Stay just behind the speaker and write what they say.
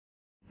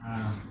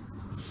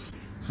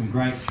some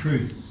great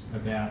truths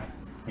about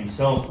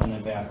himself and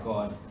about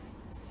God.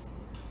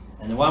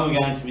 And the one we're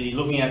going to be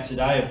looking at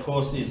today, of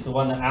course, is the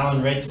one that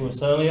Alan read to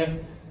us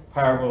earlier,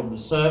 parable of the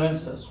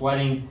servants that's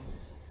waiting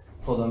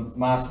for the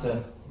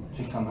master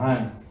to come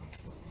home.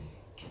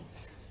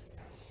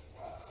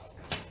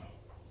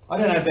 I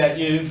don't know about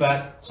you,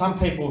 but some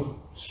people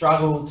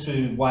struggle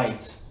to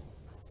wait.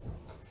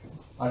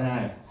 I don't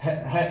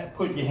know.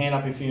 Put your hand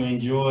up if you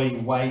enjoy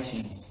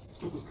waiting.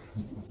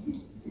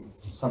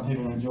 Some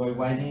people enjoy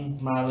waiting.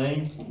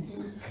 Marlene?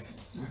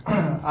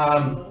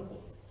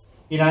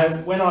 You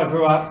know, when I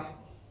grew up,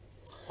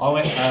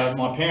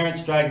 my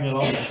parents dragged me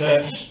along to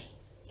church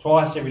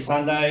twice every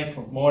Sunday,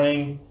 for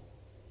morning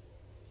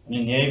and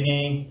in the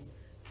evening.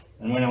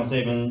 And when I was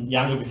even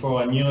younger,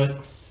 before I knew it,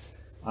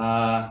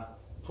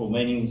 for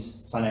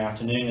meetings Sunday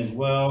afternoon as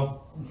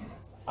well.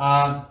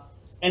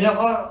 And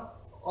I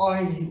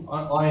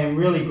am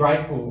really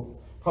grateful,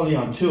 probably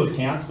on two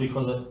accounts,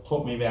 because it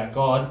taught me about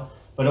God,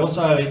 but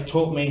also it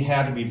taught me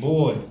how to be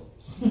bored.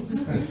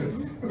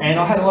 And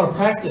I had a lot of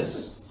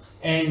practice,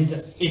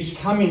 and it's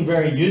come in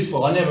very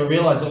useful. I never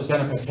realised it was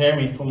going to prepare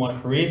me for my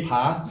career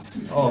path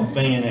of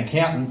being an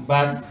accountant,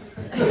 but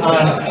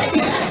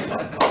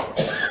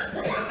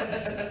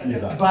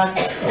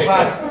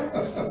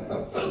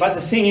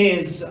the thing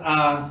is,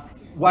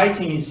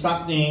 waiting is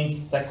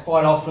something that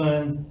quite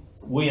often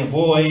we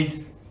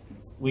avoid.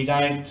 We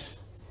don't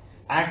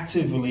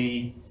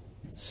actively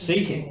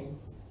seek it.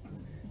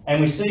 And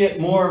we see it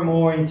more and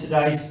more in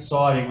today's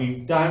society. We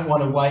don't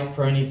want to wait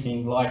for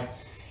anything, like,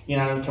 you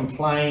know,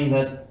 complain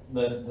that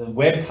the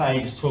web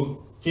page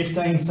took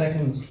 15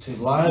 seconds to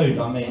load.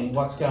 I mean,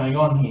 what's going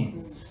on here?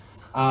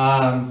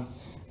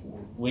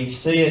 We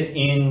see it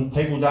in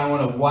people don't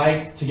want to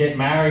wait to get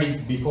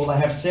married before they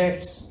have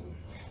sex.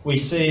 We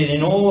see it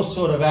in all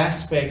sort of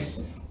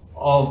aspects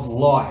of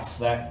life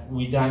that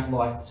we don't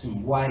like to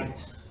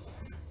wait.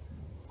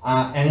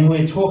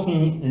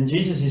 And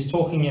Jesus is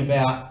talking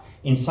about,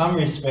 in some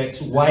respects,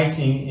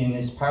 waiting in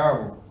this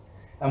parable.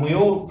 And we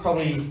all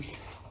probably,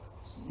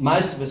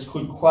 most of us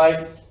could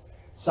quote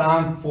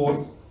Isaiah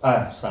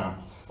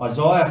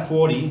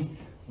 40,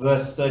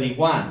 verse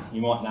 31.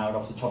 You might know it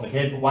off the top of your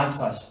head, but once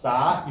I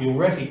start, you'll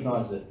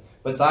recognise it.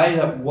 But they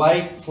that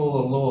wait for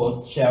the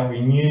Lord shall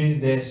renew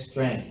their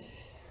strength.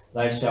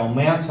 They shall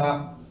mount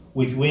up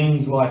with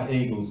wings like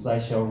eagles. They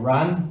shall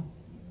run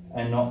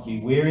and not be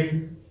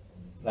weary.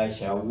 They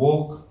shall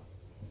walk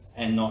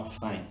and not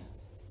faint.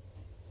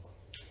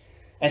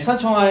 And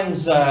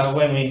sometimes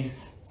when we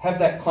have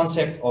that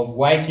concept of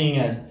waiting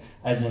as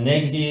a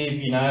negative,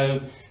 you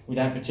know, we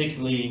don't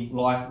particularly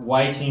like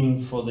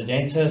waiting for the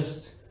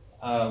dentist.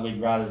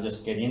 We'd rather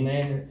just get in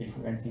there, if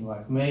you're anything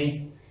like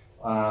me,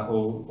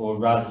 or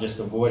rather just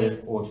avoid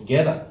it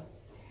altogether.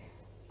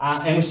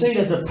 And we see it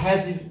as a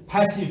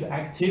passive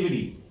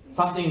activity,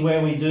 something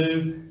where we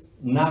do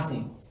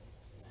nothing.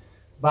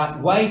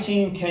 But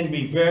waiting can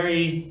be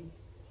very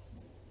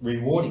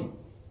rewarding.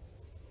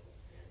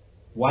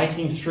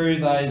 Waiting through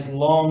those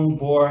long,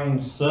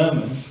 boring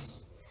sermons,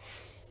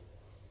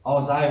 I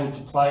was able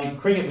to play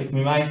cricket with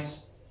my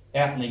mates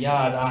out in the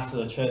yard after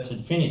the church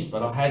had finished,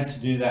 but I had to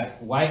do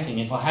that waiting.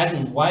 If I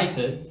hadn't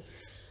waited,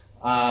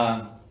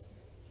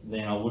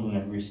 then I wouldn't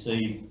have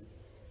received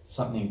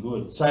something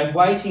good. So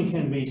waiting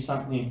can be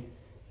something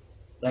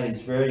that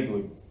is very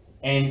good.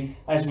 And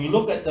as we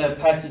look at the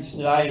passage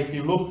today, if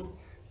you look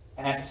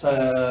at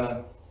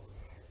the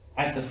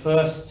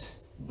first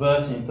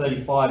verse in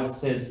 35, it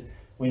says,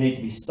 we need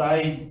to be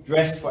stayed,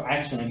 dressed for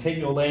action, and keep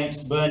your lamps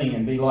burning,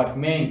 and be like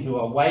men who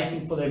are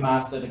waiting for their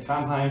master to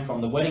come home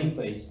from the wedding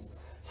feast,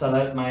 so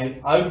that it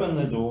may open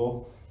the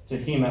door to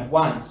him at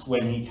once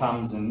when he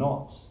comes and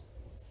knocks.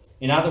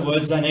 In other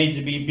words, they need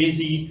to be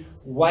busy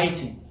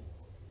waiting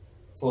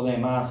for their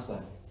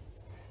master.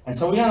 And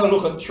so we're going to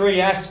look at three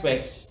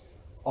aspects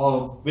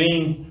of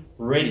being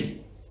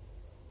ready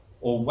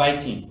or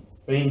waiting.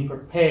 Being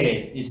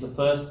prepared is the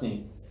first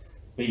thing.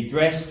 Be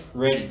dressed,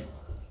 ready.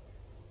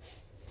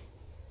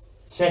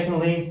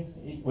 Secondly,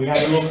 we're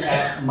going to look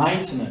at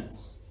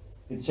maintenance.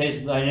 It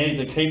says they need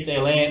to keep their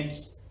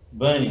lamps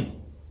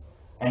burning.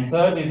 And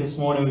thirdly, this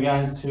morning we're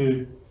going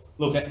to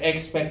look at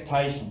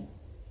expectation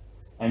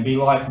and be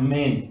like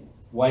men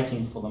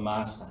waiting for the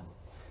master.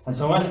 And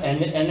so,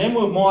 and then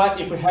we might,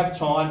 if we have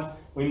time,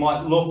 we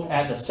might look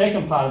at the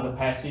second part of the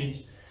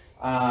passage,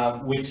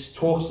 which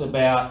talks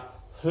about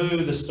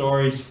who the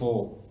story is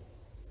for.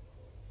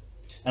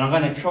 And I'm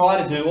going to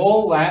try to do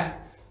all that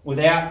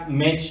without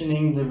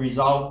mentioning the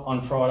result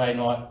on Friday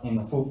night in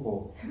the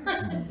football.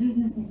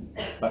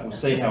 But we'll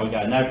see how we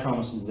go. No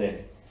promises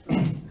there.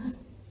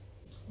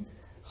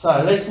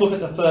 So let's look at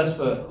the first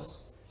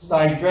verse.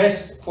 Stay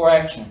dressed for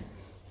action.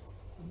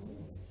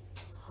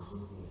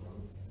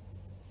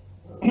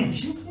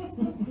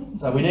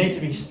 So we need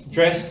to be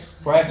dressed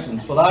for action.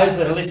 For those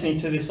that are listening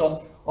to this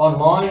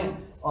online,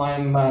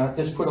 I'm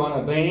just put on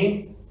a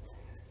beanie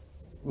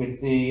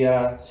with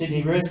the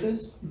Sydney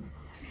Roosters.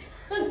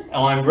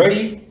 I'm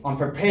ready, I'm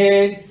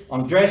prepared,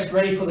 I'm dressed,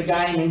 ready for the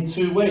game in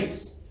 2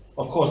 weeks.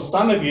 Of course,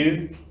 some of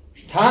you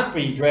can't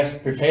be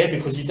dressed prepared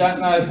because you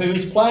don't know who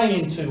is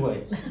playing in 2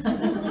 weeks.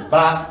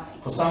 But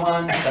for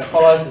someone that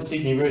follows the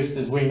Sydney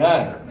Roosters, we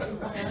know.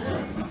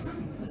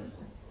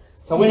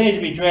 So we need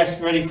to be dressed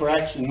ready for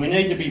action. We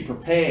need to be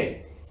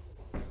prepared.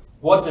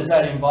 What does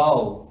that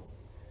involve?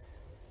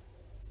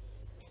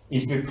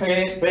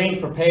 Being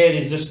prepared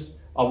is just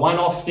a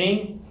one-off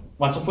thing.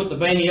 Once I put the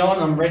beanie on,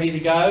 I'm ready to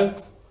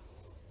go.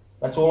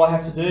 That's all I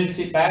have to do,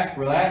 sit back,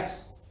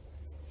 relax.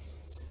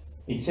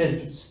 It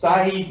says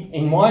stay,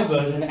 in my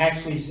version,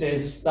 actually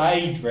says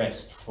stay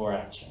dressed for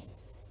action.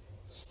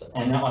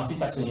 And I think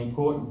that's an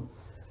important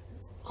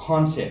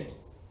concept.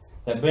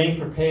 That being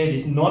prepared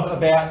is not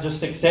about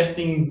just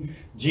accepting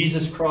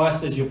Jesus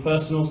Christ as your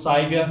personal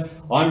saviour.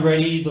 I'm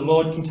ready, the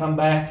Lord can come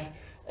back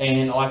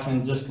and I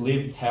can just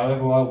live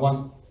however I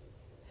want.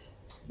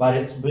 But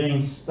it's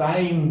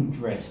staying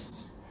dressed.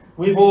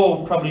 We've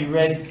all probably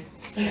read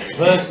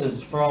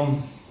verses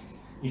from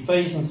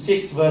Ephesians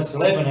 6 verse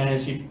 11, and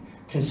as you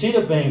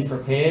consider being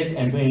prepared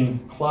and being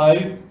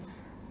clothed,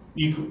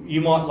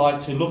 you might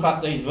like to look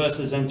up these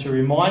verses and to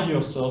remind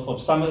yourself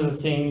of some of the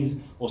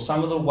things or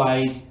some of the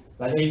ways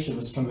that each of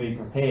us can be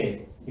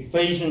prepared.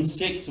 Ephesians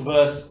 6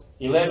 verse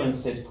 11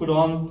 says, put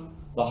on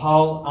the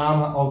whole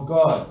armour of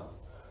God,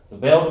 the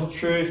belt of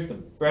truth, the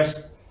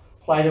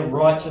breastplate of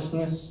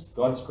righteousness,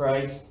 God's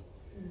grace,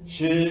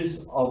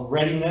 shoes of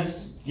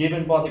readiness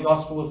given by the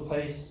gospel of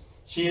peace,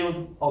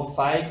 shield of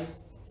faith,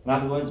 in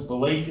other words,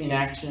 belief in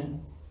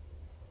action,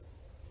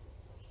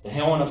 the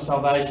helmet of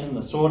salvation,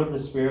 the sword of the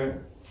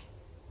Spirit,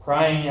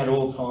 praying at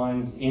all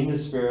times in the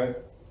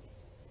Spirit.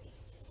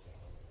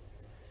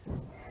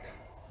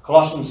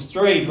 Colossians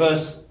 3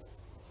 verse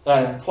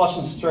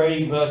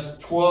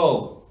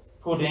 12,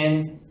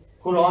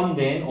 put on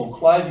then, or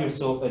clothe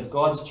yourself as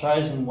God's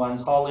chosen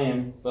ones, holy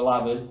and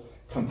beloved,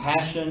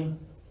 compassion,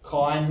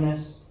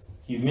 kindness,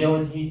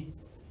 humility,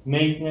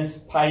 meekness,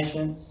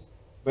 patience,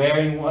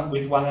 bearing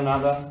with one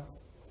another.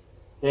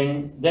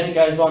 Then it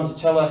goes on to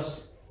tell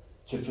us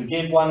to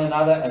forgive one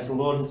another as the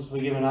Lord has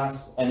forgiven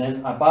us, and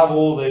then above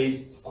all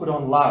these, to put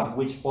on love,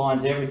 which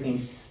binds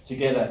everything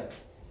together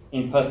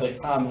in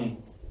perfect harmony.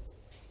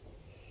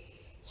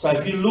 So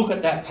if you look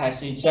at that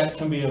passage, that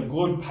can be a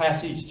good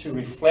passage to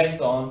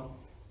reflect on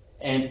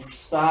and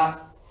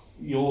start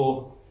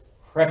your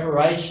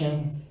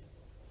preparation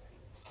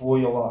for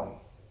your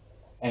life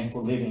and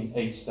for living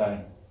each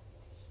day.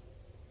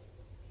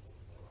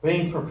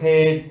 Being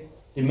prepared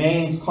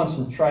demands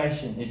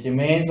concentration. It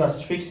demands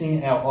us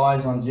fixing our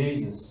eyes on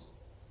Jesus.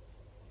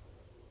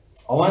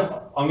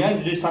 I'm going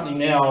to do something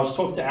now. I was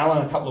talking to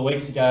Alan a couple of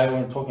weeks ago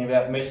when we were talking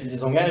about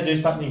messages. I'm going to do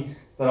something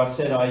that I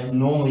said I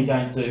normally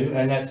don't do,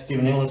 and that's give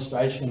an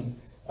illustration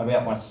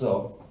about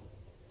myself.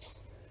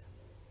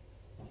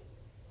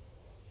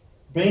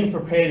 Being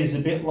prepared is a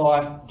bit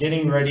like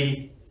getting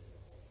ready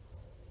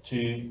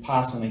to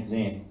pass an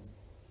exam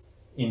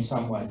in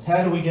some ways.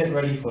 How do we get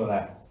ready for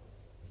that?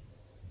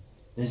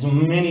 There's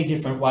many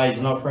different ways,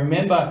 and I can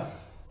remember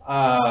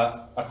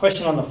a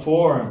question on the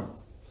forum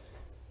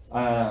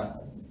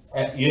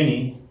at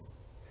uni,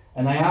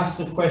 and they asked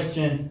the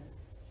question,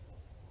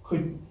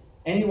 could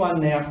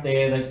anyone out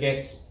there that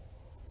gets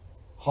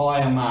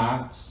higher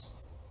marks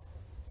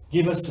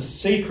give us the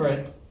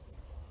secret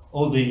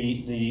or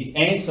the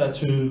answer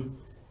to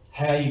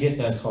how you get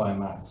those higher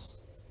marks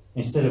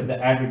instead of the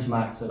average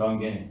marks that I'm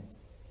getting?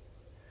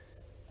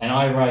 And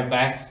I wrote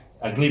back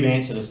a glib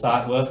answer to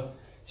start with.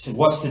 He said,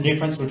 what's the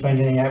difference between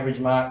getting average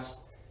marks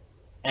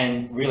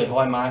and really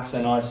high marks?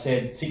 And I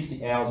said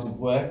 60 hours of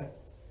work.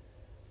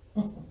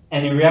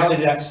 And in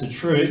reality, that's the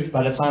truth,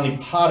 but it's only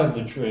part of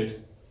the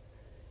truth.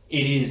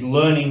 It is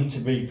learning to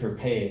be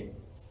prepared.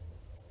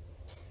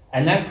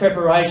 And that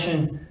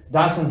preparation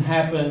doesn't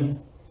happen,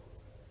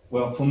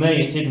 well, for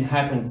me, it didn't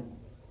happen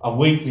a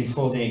week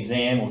before the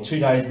exam or 2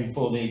 days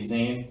before the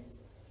exam,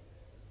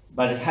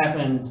 but it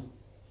happened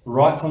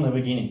right from the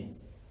beginning.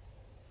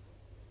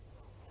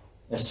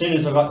 As soon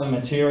as I got the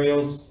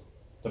materials,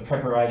 the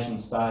preparation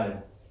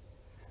started.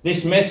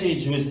 This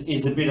message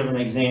is a bit of an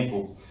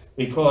example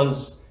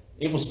because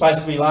it was supposed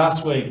to be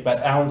last week,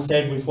 but Alan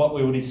said with what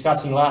we were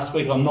discussing last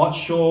week, I'm not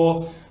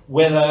sure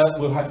whether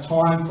we'll have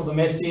time for the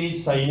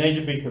message, so you need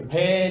to be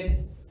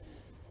prepared,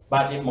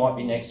 but it might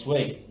be next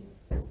week.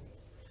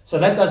 So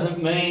that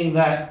doesn't mean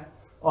that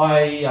so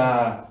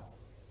I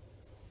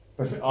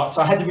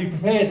had to be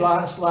prepared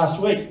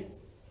last week,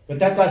 but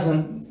that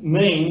doesn't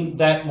mean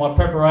that my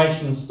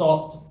preparation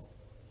stopped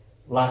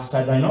last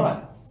Saturday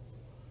night,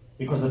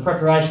 because the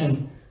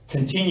preparation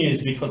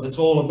continues, because it's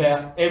all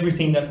about,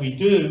 everything that we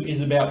do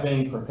is about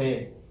being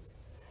prepared.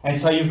 And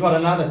so you've got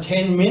another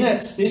 10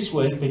 minutes this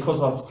week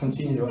because I've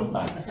continued on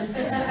that.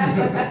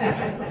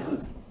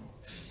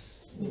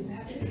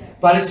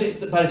 But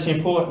it's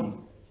important.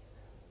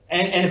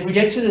 And if we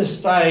get to the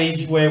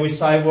stage where we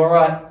say, well, all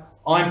right,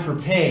 I'm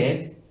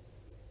prepared,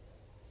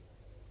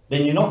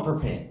 then you're not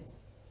prepared.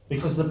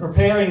 Because the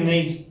preparing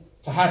needs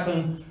to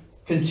happen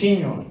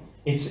continually.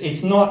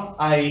 It's not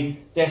a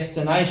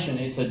destination,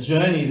 it's a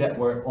journey that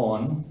we're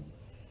on,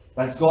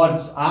 that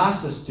God's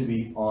asked us to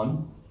be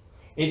on.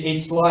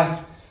 It's like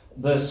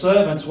the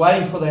servants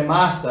waiting for their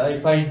master,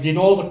 if they did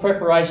all the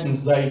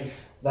preparations they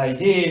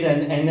did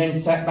and then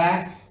sat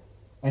back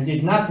and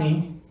did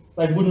nothing,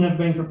 they wouldn't have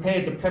been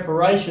prepared. The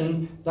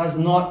preparation does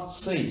not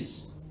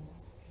cease.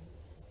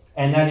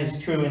 And that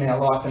is true in our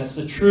life. And it's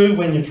true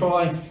when you're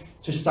trying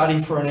to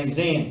study for an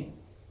exam.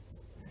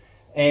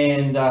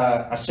 And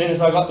as soon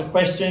as I got the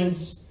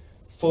questions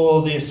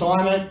for the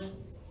assignment,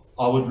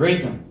 I would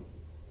read them.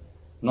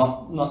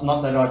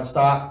 Not that I'd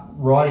start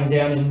writing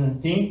down in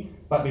the thing,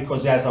 but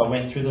because as I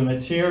went through the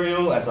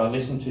material, as I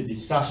listened to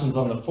discussions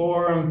on the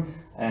forum,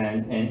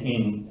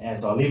 and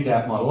as I lived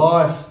out my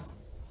life,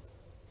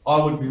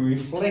 I would be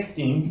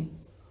reflecting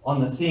on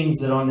the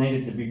things that I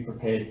needed to be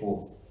prepared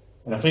for.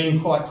 And if I didn't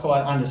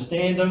quite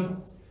understand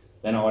them,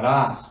 then I would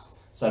ask,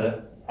 so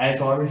that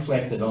as I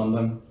reflected on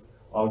them,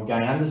 I would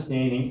gain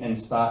understanding and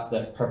start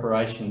that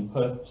preparation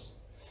purpose.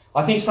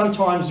 I think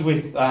sometimes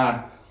with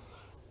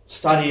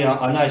study,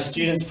 I know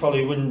students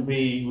probably wouldn't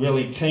be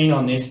really keen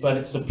on this, but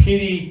it's a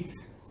pity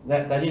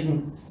that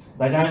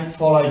they don't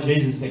follow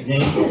Jesus'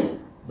 example.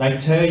 They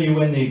tell you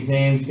when the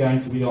exam's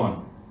going to be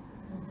on.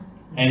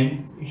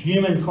 And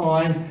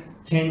humankind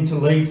tend to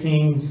leave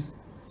things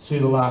to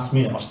the last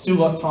minute. I've still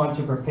got time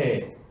to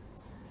prepare.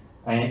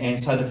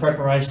 And so the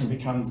preparation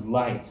becomes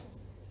late.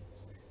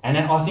 And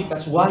I think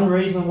that's one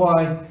reason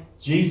why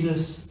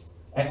Jesus,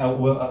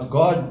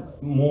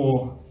 God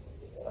more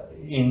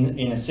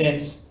in a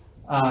sense,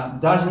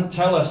 doesn't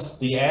tell us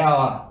the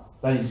hour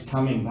that He's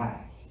coming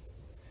back,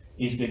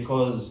 is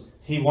because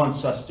He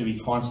wants us to be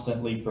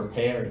constantly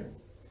preparing,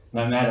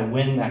 no matter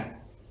when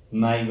that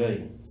may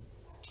be.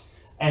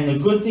 And the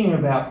good thing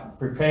about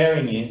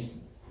preparing is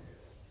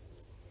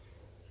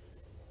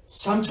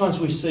sometimes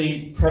we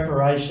see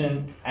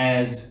preparation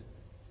as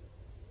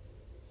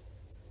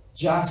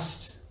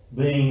just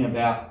being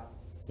about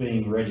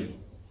being ready.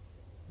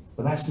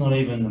 But that's not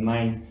even the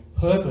main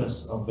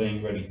purpose of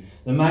being ready.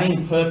 The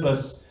main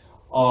purpose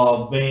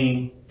of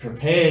being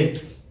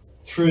prepared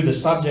through the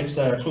subjects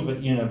that I took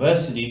at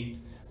university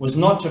was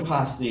not to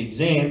pass the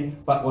exam,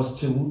 but was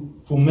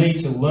for me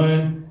to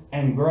learn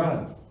and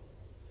grow.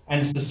 And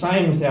it's the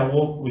same with our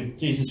walk with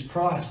Jesus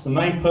Christ. The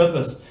main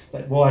purpose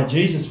that why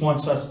Jesus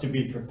wants us to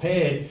be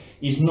prepared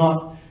is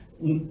not,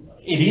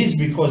 it is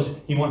because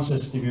He wants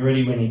us to be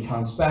ready when He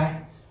comes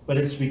back, but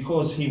it's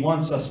because He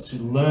wants us to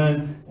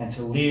learn and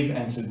to live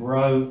and to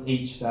grow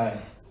each day.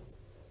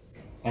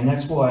 And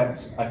that's why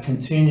it's a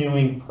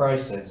continuing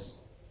process.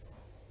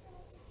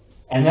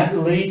 And that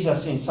leads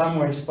us in some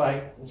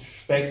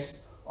respects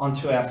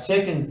onto our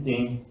second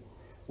thing,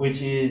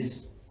 which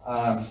is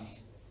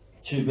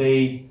to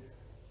be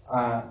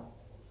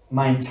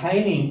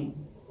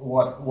maintaining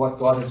what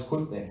God has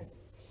put there.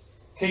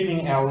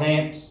 Keeping our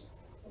lamps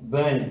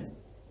burning.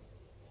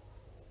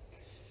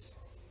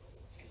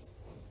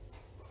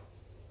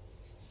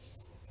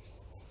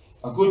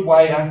 A good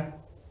waiter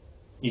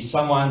is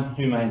someone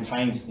who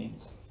maintains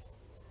things.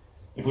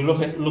 If we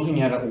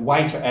looking at a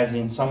waiter as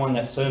in someone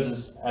that serves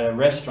us at a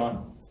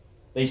restaurant,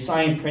 these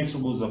same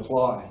principles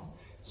apply.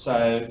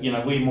 So, you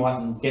know, we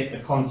mightn't get the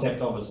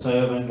concept of a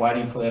servant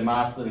waiting for their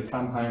master to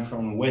come home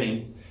from a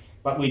wedding,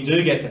 but we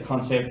do get the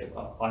concept,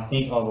 I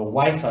think, of a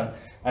waiter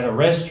at a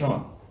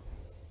restaurant.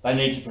 They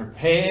need to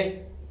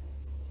prepare,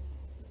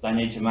 they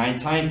need to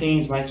maintain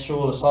things, make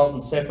sure the salt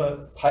and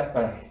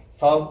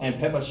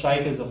pepper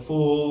shakers are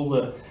full,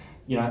 the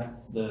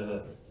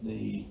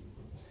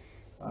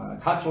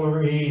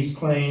cutlery is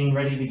clean,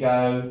 ready to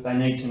go. They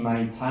need to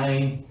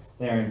maintain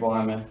their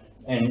environment,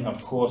 and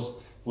of course,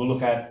 we'll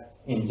look at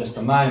in just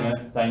a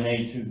moment, they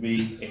need to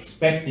be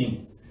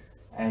expecting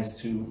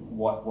as to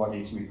what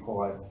is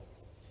required.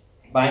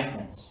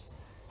 Maintenance.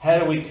 How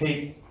do we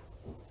keep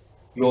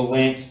your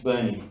lamps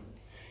burning?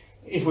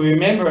 If we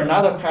remember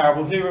another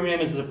parable, who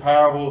remembers the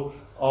parable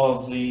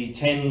of the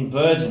 10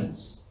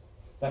 virgins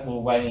that were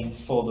waiting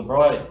for the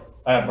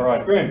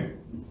bridegroom?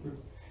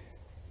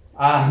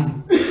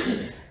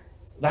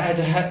 They had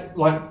to have,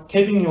 like,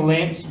 keeping your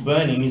lamps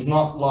burning is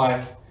not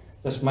like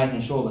just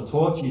making sure the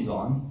torch is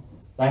on.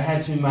 They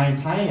had to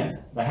maintain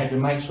it. They had to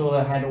make sure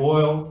they had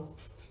oil,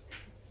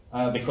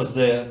 because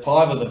the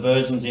 5 of the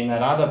virgins in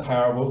that other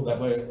parable that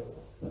we're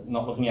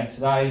not looking at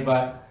today,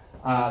 but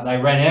they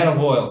ran out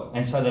of oil,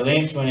 and so the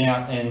lamps went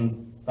out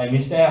and they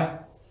missed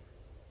out.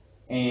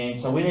 And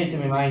so we need to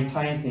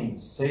maintain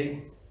things.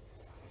 See,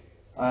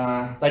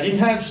 they didn't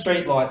have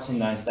street lights in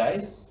those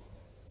days.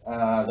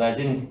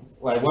 They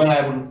weren't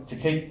able to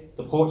keep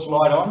the porch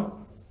light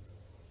on.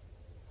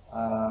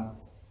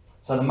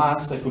 So the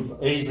master could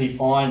easily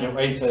find or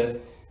enter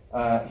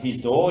his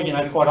door. You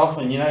know, quite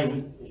often, you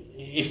know,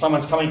 if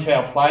someone's coming to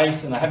our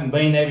place and they haven't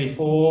been there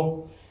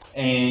before,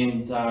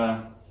 and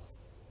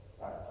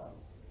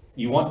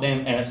you want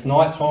them, and it's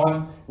night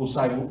time, we'll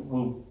say,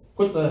 we'll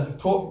put the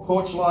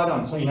porch light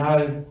on so you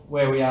know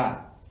where we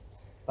are.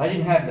 They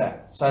didn't have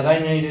that, so they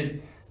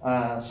needed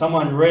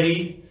someone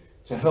ready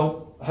to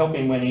help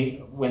him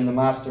when the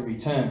master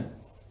returned.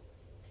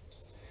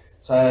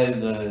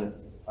 So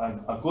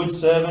a good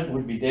servant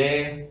would be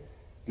there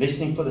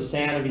listening for the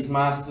sound of his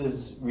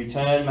master's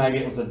return. Maybe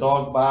it was a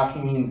dog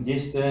barking in the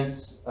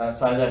distance,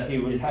 so that he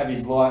would have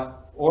his light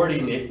already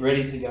lit,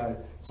 ready to go,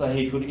 so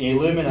he could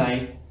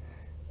illuminate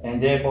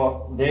and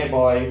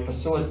thereby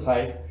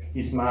facilitate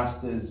his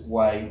master's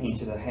way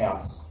into the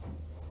house.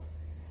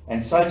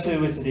 And so too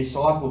with the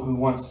disciple who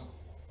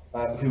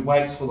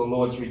waits for the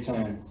Lord's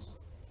returns.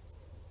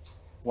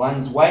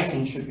 One's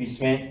waiting should be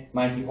spent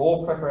making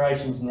all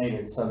preparations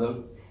needed so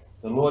that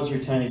the Lord's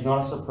return is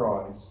not a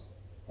surprise,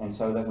 and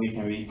so that we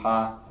can be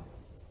part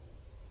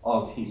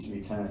of his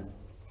return.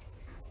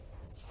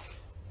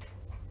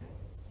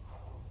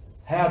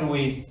 How do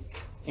we,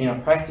 in a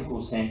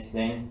practical sense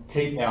then,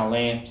 keep our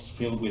lamps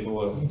filled with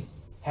oil?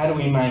 How do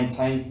we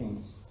maintain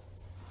things?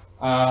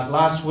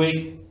 Last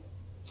week,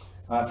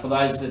 for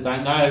those that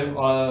don't know,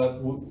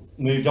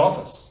 I moved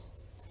office.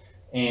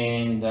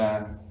 And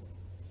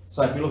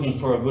so if you're looking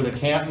for a good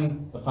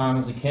accountant, a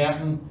farmer's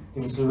accountant,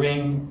 give us a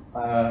ring,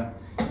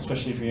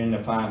 especially if you're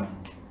into farming.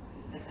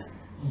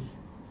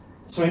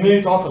 So we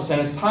moved office, and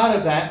as part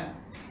of that,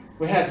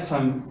 we had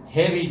some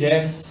heavy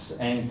desks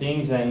and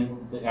things, and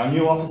our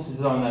new office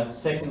is on the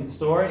second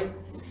story.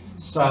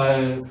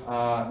 So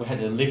we had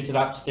to lift it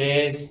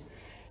upstairs,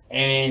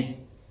 and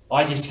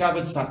I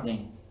discovered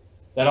something,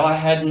 that I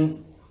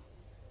hadn't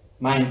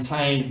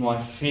maintained my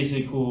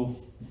physical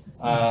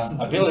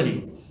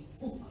ability.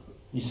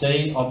 You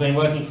see, I've been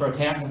working for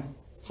accountant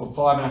for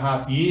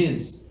 5.5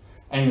 years,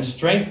 and the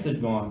strength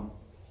had gone.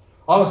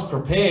 I was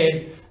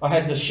prepared, I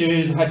had the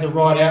shoes, I had the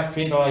right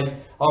outfit, I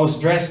was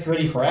dressed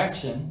ready for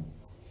action,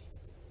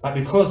 but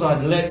because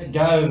I'd let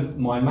go of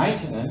my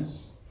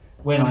maintenance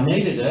when I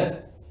needed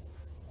it,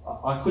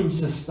 I couldn't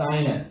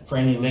sustain it for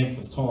any length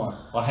of time.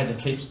 I had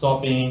to keep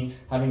stopping,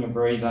 having a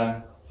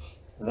breather,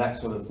 that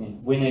sort of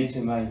thing. We need to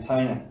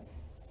maintain it.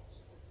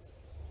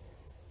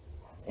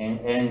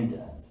 And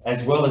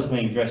as well as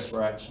being dressed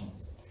for action.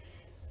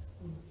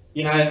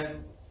 You know,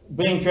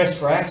 being dressed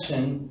for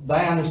action,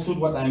 they understood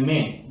what they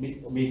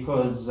meant,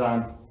 because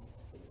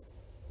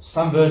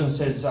some version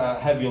says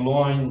have your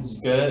loins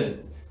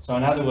girded. So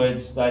in other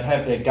words, they'd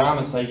have their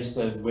garments, they used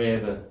to wear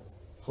the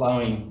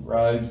flowing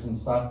robes and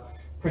stuff,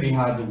 pretty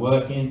hard to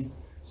work in.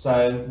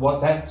 So what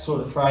that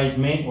sort of phrase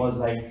meant was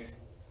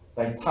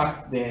they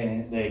tucked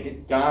their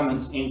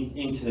garments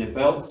into their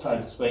belt, so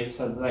to speak,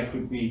 so that they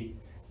could be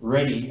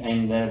ready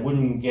and they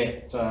wouldn't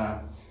get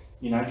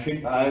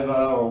tripped over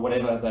or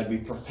whatever. They'd be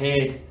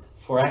prepared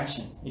for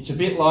action. It's a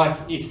bit like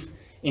if,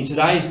 in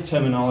today's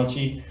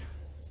terminology,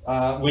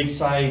 we'd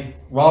say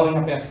rolling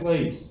up our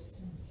sleeves,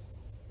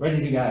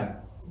 ready to go.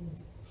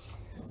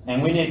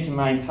 And we need to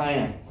maintain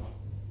it.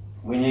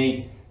 We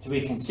need to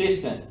be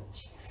consistent.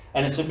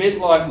 And it's a bit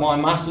like my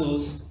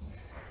muscles.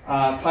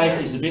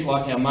 Faith is a bit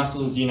like our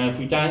muscles. You know, if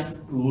we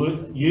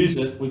don't use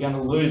it, we're going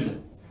to lose it.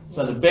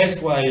 So the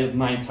best way of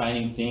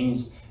maintaining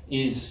things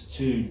is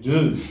to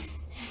do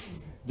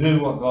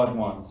what God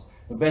wants.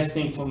 The best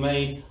thing for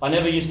me, I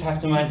never used to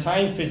have to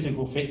maintain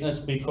physical fitness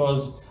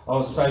because I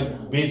was so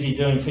busy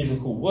doing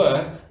physical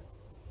work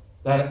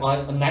that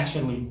I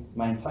naturally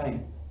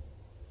maintained.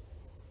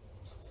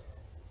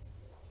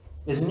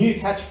 There's a new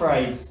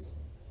catchphrase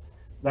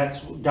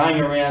that's going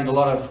around a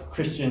lot of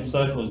Christian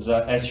circles.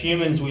 As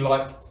humans, we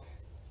like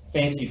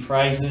fancy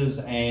phrases,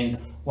 and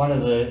one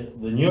of the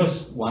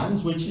newest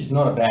ones, which is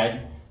not a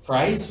bad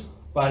phrase,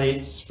 but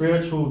it's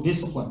spiritual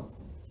discipline.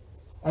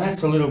 And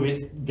that's a little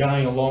bit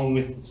going along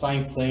with the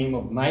same theme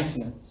of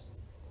maintenance,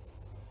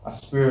 a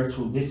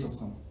spiritual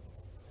discipline.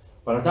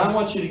 But I don't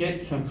want you to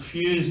get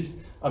confused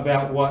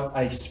about what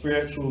a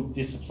spiritual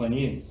discipline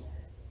is.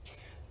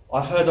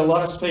 I've heard a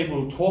lot of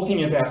people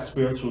talking about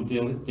spiritual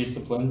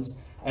disciplines,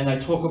 and they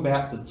talk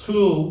about the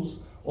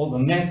tools or the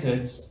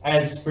methods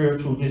as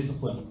spiritual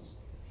disciplines.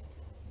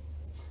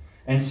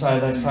 And so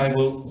they say,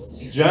 well,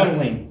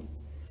 journaling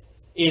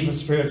is a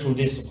spiritual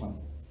discipline.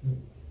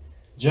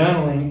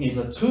 Journaling is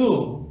a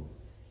tool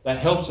that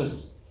helps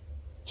us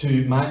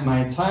to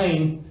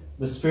maintain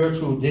the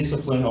spiritual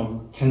discipline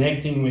of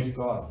connecting with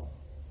God.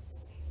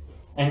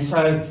 And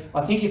so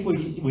I think if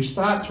we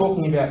start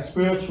talking about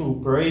spiritual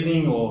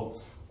breathing or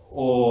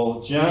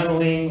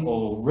journaling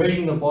or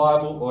reading the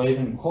Bible or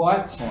even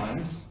quiet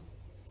times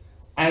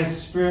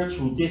as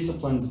spiritual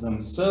disciplines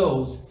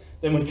themselves,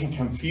 then we can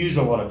confuse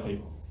a lot of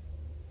people.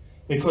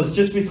 Because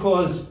just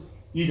because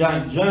you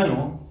don't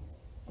journal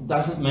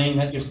doesn't mean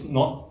that you're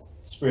not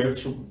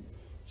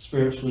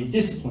spiritually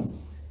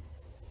disciplined.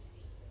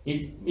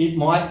 It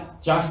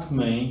might just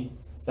mean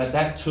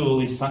that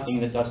tool is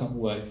something that doesn't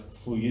work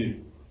for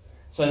you.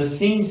 So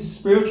the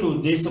spiritual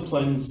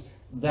disciplines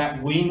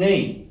that we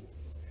need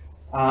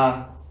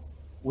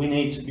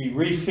to be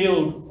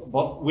refilled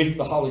with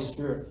the Holy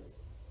Spirit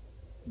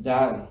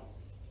daily.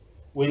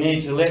 We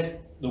need to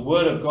let the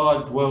Word of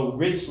God dwell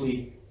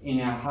richly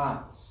in our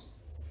hearts.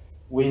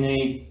 We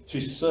need to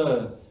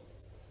serve.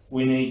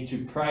 We need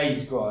to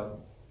praise God.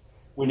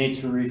 We need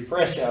to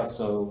refresh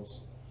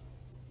ourselves.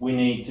 We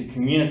need to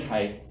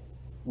communicate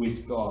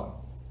with God.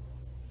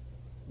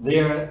 They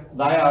are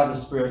the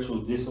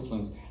spiritual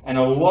disciplines. And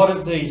a lot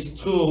of these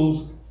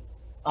tools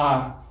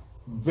are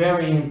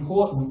very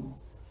important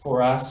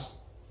for us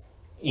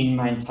in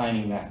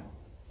maintaining that.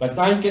 But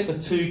don't get the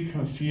two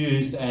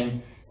confused,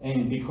 and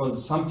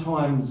because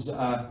sometimes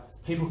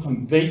people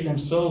can beat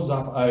themselves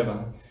up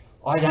over,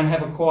 I don't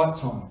have a quiet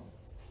time.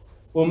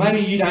 Well, maybe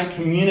you don't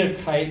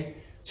communicate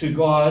to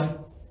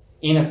God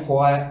in a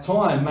quiet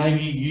time.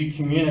 Maybe you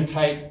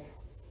communicate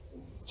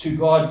to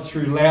God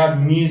through loud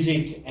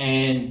music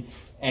and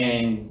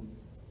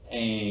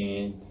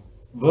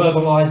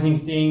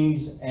verbalizing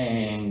things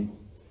and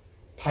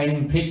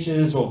painting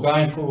pictures or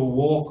going for a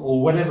walk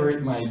or whatever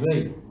it may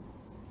be.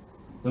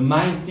 The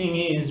main thing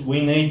is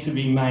we need to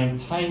be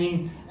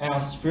maintaining our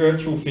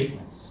spiritual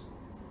fitness.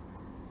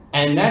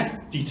 And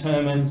that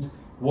determines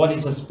what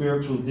is a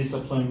spiritual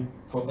discipline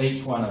for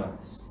each one of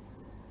us.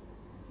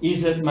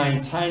 Is it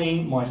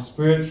maintaining my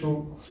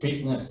spiritual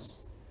fitness?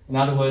 In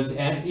other words,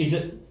 is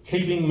it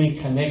keeping me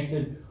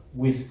connected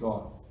with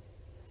God?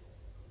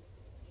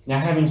 Now,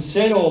 having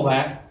said all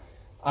that,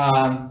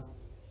 I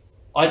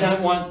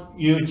don't want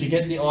you to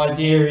get the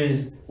idea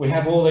is we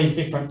have all these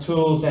different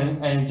tools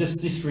and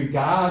just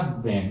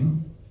disregard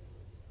them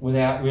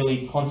without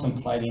really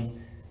contemplating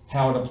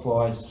how it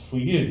applies for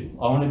you.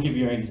 I want to give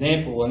you an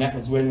example, and that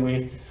was when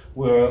we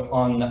were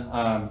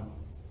on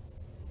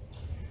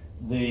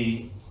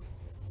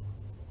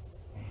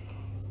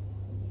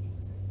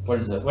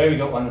where we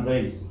got one of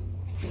these?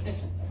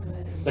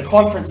 The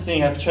conference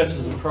thing at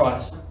Churches of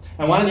Christ.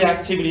 And one of the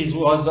activities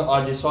was that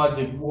I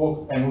decided to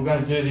walk, and we're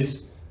going to do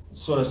this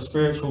sort of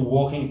spiritual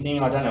walking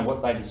thing. I don't know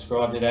what they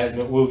described it as,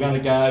 but we were going to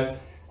go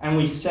and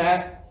we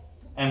sat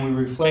and we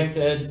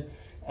reflected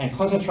and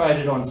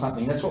concentrated on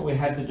something. That's what we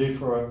had to do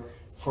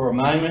for a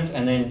moment,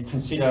 and then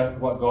consider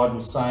what God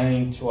was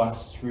saying to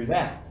us through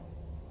that.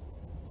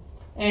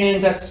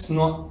 And that's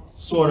not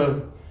sort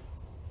of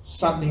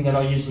something that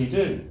I usually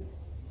do.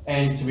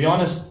 And to be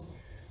honest,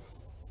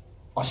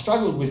 I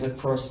struggled with it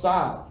for a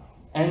start.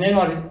 And then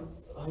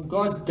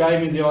God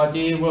gave me the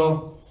idea,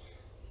 well,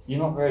 you're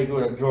not very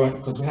good at drawing,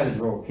 because we had to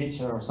draw a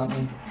picture or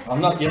something.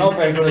 You're not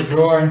very good at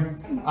drawing.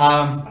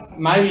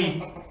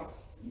 Maybe,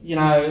 you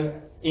know,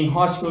 in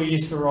high school you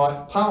used to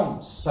write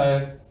poems,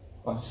 so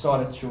I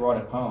decided to write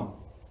a poem.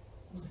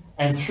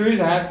 And through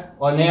that,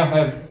 I now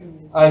have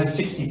over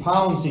 60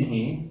 poems in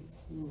here.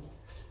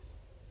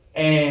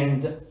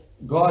 And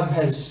God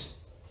has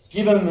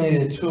given me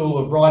the tool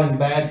of writing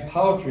bad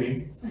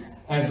poetry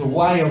as a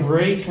way of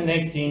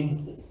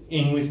reconnecting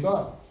in with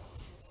God.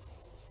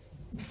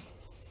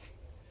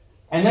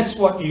 And that's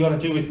what you've got to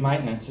do with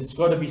maintenance. It's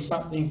got to be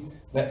something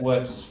that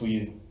works for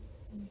you.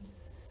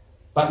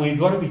 But we've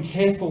got to be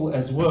careful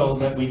as well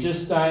that we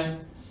just don't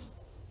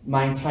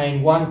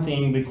maintain one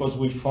thing because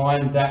we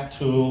find that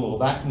tool or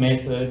that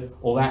method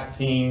or that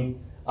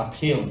thing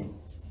appealing.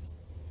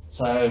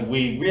 So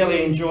we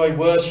really enjoy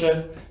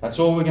worship. That's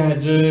all we're going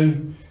to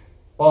do.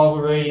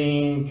 Bible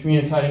reading,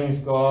 communicating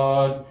with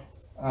God.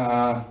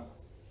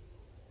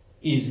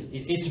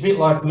 It's a bit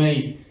like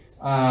me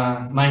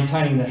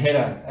maintaining the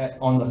header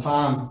on the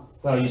farm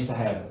that I used to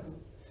have.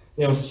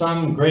 There were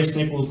some grease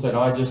nipples that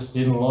I just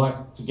didn't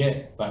like to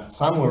get, but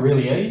some were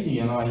really easy,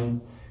 and I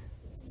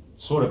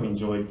sort of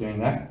enjoyed doing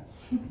that.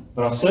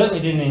 But I certainly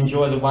didn't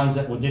enjoy the ones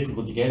that were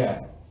difficult to get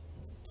at.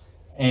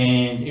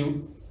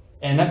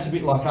 And that's a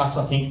bit like us,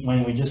 I think,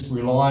 when we just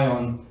rely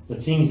on the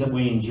things that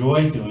we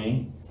enjoy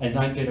doing and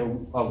don't get a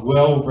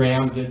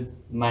well-rounded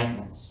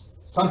maintenance.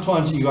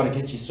 Sometimes you've got to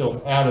get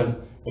yourself out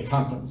of the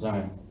comfort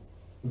zone.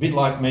 A bit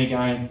like me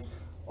going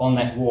on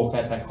that walk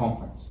at that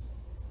conference.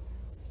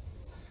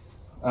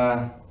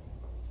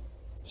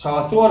 So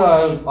I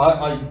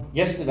thought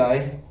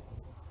yesterday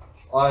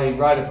I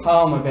wrote a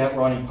poem about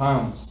writing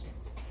poems.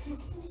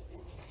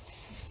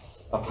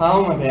 A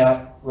poem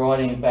about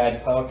writing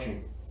bad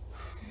poetry.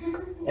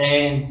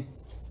 And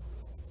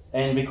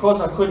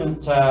because I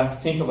couldn't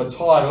think of a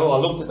title, I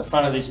looked at the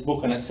front of this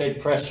book and it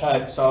said Fresh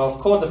Hope. So I've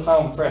called the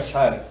poem Fresh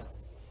Hope.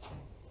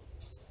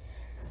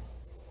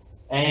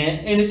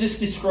 And it just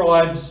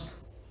describes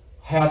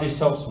how this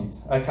helps me.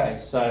 Okay,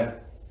 so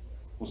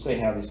we'll see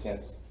how this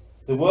goes.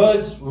 The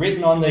words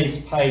written on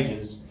these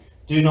pages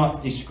do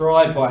not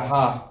describe by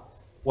half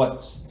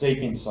what's deep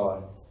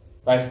inside.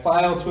 They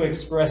fail to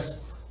express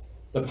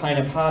the pain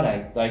of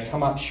heartache. They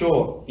come up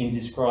short in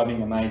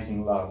describing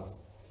amazing love.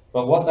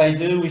 But what they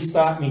do is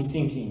start me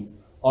thinking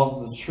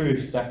of the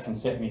truth that can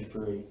set me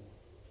free.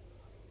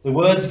 The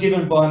words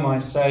given by my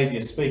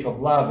Saviour speak of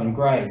love and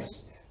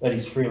grace that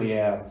is freely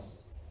ours.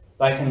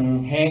 They can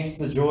enhance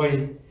the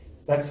joy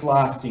that's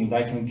lasting.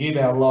 They can give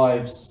our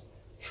lives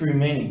true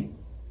meaning,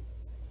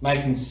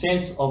 making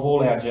sense of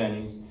all our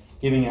journeys,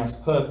 giving us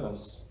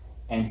purpose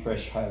and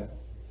fresh hope.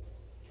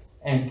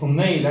 And for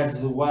me, that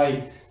is the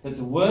way that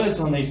the words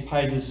on these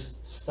pages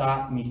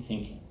start me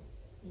thinking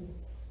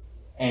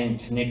and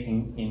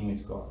connecting in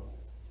with God.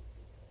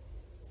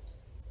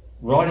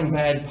 Writing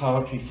bad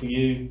poetry for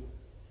you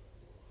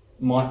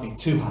might be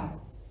too hard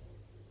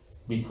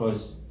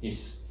because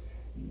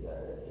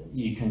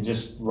you can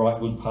just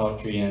write good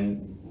poetry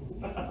and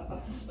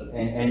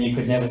you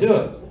could never do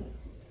it.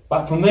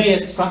 But for me,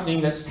 it's something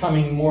that's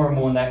coming more and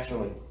more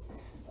naturally.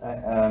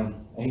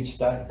 each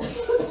day.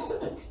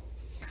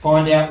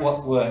 Find out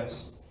what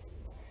works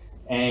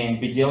and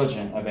be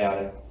diligent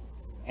about it,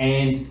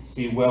 and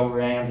be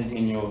well-rounded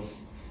in your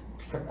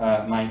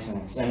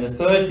maintenance. And the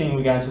third thing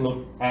we're going to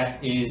look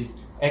at is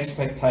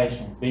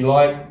expectation. Be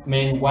like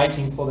men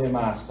waiting for their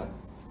master.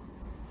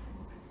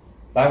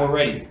 They were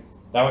ready.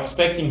 They were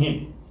expecting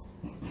him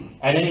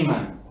at any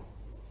moment.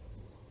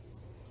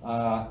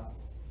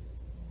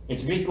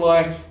 It's a bit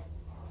like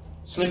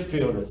slip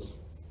fielders.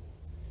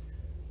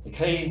 The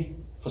key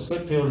for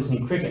slip fielders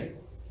in cricket,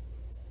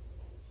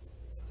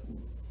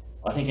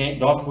 I think Ant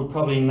Doc would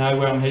probably know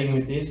where I'm heading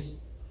with this.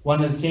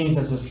 One of the things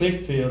as a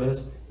slip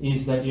fielders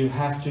is that you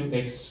have to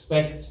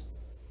expect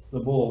the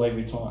ball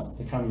every time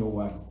to come your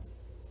way.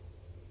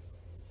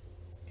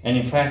 And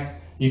in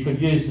fact, you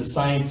could use the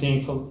same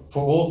thing for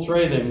all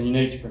three of them. You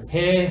need to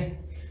prepare,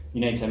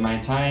 you need to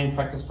maintain,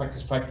 practice,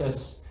 practice,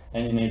 practice,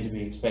 and you need to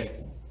be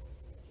expecting.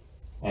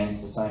 And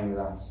it's the same with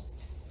us.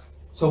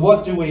 So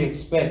what do we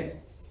expect?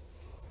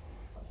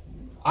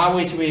 Are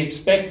we to be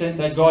expectant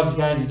that God's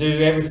going to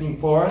do everything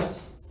for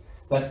us?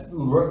 That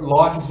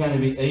life is going to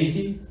be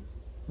easy?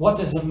 What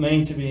does it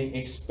mean to be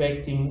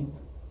expectant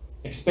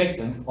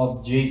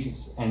of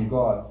Jesus and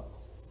God?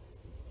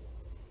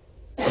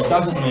 It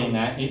doesn't mean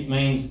that. It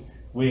means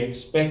we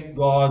expect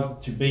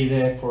God to be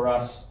there for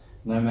us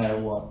no matter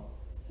what.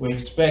 We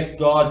expect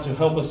God to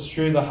help us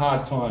through the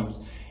hard times.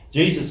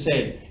 Jesus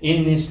said,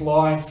 in this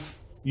life,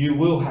 you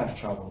will have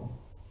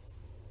trouble.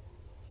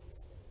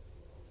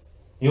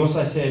 He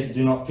also said,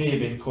 do not fear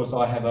because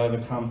I have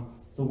overcome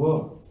the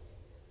world.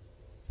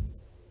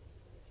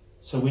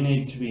 So we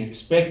need to be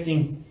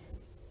expecting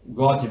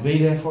God to be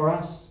there for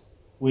us.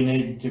 We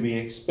need to be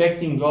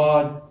expecting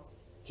God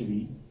to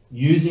be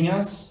using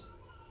us.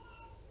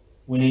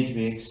 We need to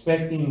be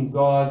expecting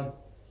God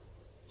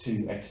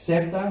to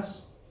accept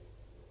us.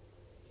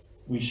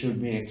 We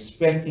should be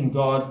expecting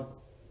God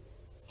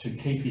to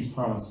keep his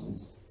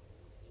promises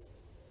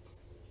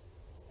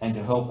and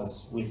to help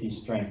us with his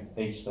strength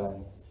each day.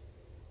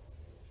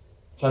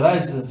 So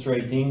those are the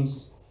three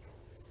things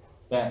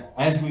that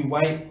as we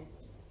wait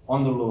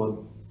on the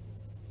Lord,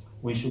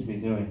 we should be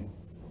doing.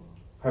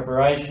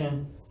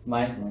 Preparation,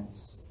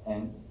 maintenance,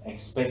 and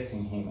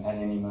expecting him at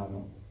any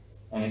moment.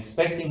 And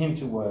expecting him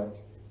to work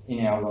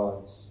in our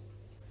lives.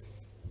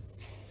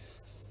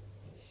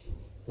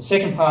 The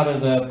second part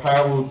of the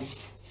parable,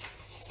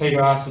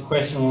 Peter asked the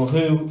question, well,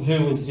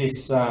 who was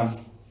this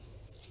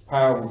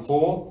parable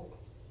for?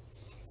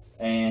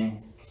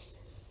 And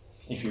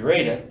if you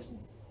read it,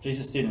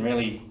 Jesus didn't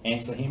really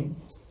answer him.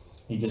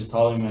 He just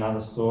told him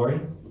another story.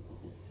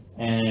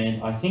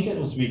 And I think it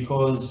was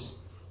because,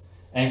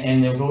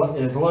 and there's a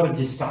lot of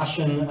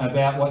discussion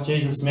about what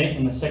Jesus meant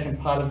in the second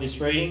part of this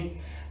reading,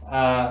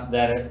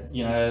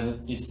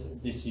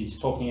 this is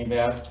talking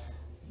about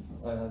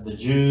the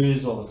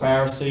Jews or the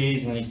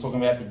Pharisees, and he's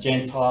talking about the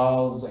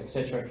Gentiles,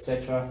 etc.,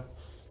 etc.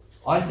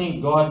 I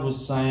think God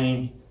was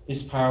saying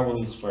this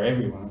parable is for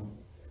everyone,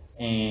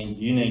 and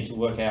you need to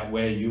work out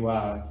where you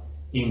are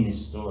in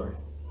this story.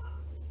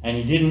 And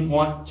he didn't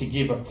want to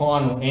give a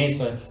final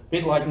answer, a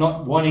bit like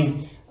not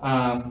wanting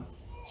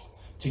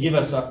to give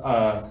us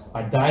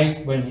a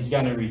date when he's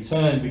going to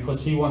return,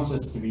 because he wants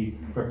us to be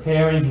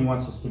preparing, he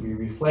wants us to be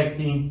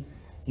reflecting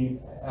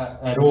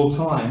at all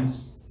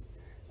times.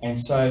 And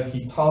so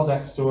he told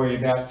that story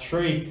about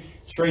three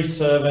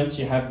servants.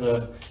 You have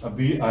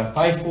a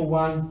faithful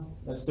one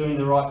that's doing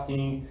the right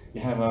thing,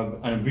 you have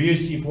an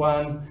abusive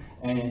one,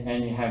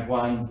 and you have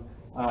one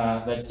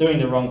that's doing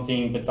the wrong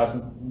thing but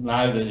doesn't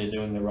know that they're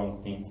doing the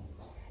wrong thing.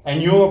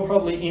 And you're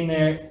probably in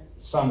there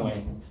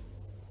somewhere.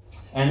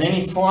 And then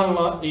he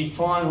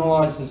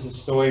finalises the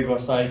story by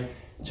saying,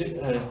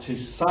 to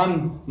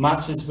some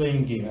much has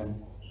been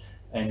given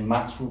and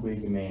much will be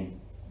demanded.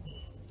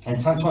 And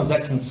sometimes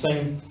that can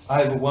seem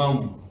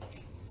overwhelming.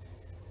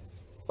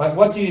 But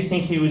what do you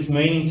think he was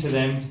meaning to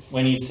them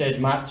when he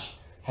said much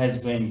has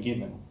been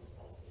given?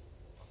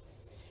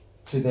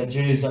 To the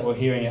Jews that were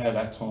hearing it at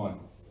that time.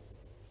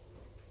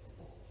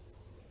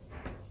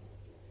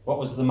 What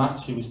was the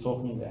much he was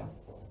talking about?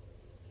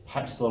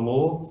 Perhaps the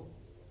law?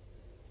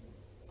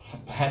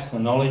 Perhaps the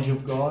knowledge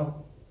of God?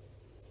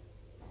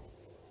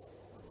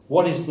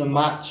 What is the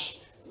much?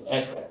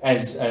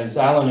 As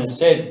Alan has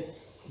said,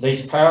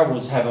 these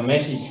parables have a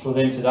message for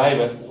them today,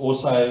 but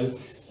also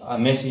a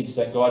message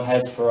that God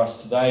has for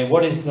us today.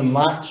 What is the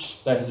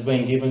much that has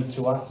been given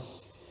to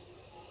us?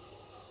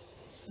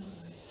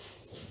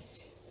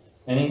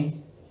 Any?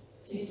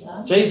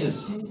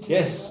 Jesus.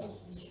 Yes.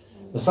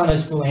 The Sunday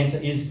school answer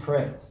is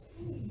correct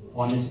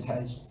on this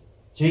occasion.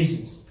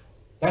 Jesus.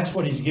 That's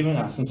what he's given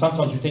us. And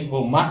sometimes we think,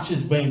 well, much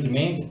is being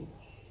demanded.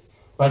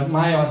 But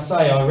may I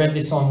say, I read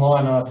this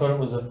online and I thought it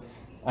was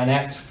an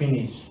apt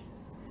finish.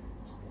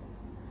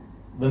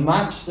 The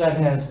much that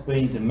has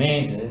been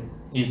demanded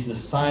is the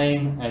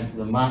same as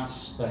the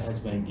much that has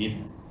been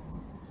given.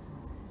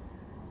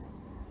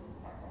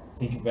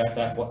 Think about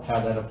that, how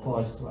that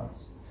applies to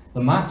us.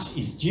 The much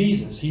is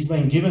Jesus. He's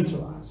been given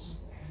to us.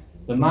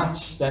 The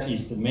much that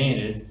is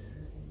demanded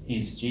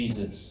is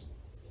Jesus.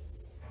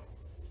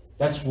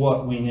 That's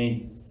what we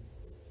need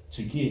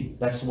to give.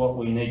 That's what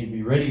we need to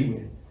be ready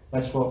with.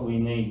 That's what we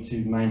need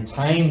to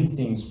maintain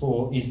things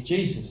for, is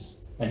Jesus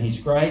and his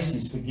grace,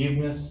 his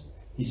forgiveness,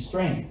 his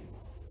strength.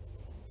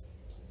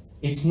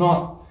 It's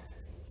not,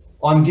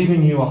 I'm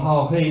giving you a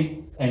whole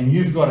heap and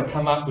you've got to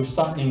come up with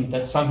something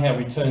that somehow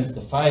returns the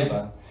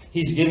favour.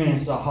 He's giving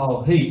us a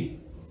whole heap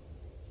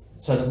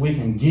so that we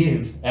can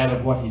give out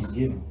of what he's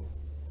given.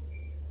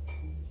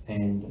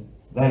 And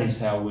that is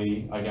how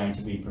we are going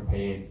to be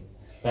prepared.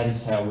 That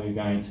is how we're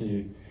going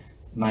to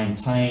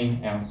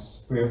maintain our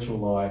spiritual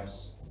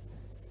lives.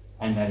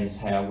 And that is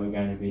how we're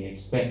going to be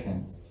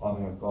expectant of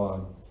our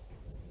God,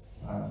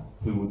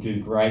 who will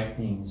do great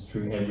things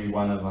through every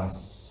one of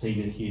us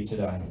seated here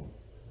today,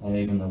 and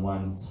even the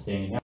one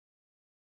standing up.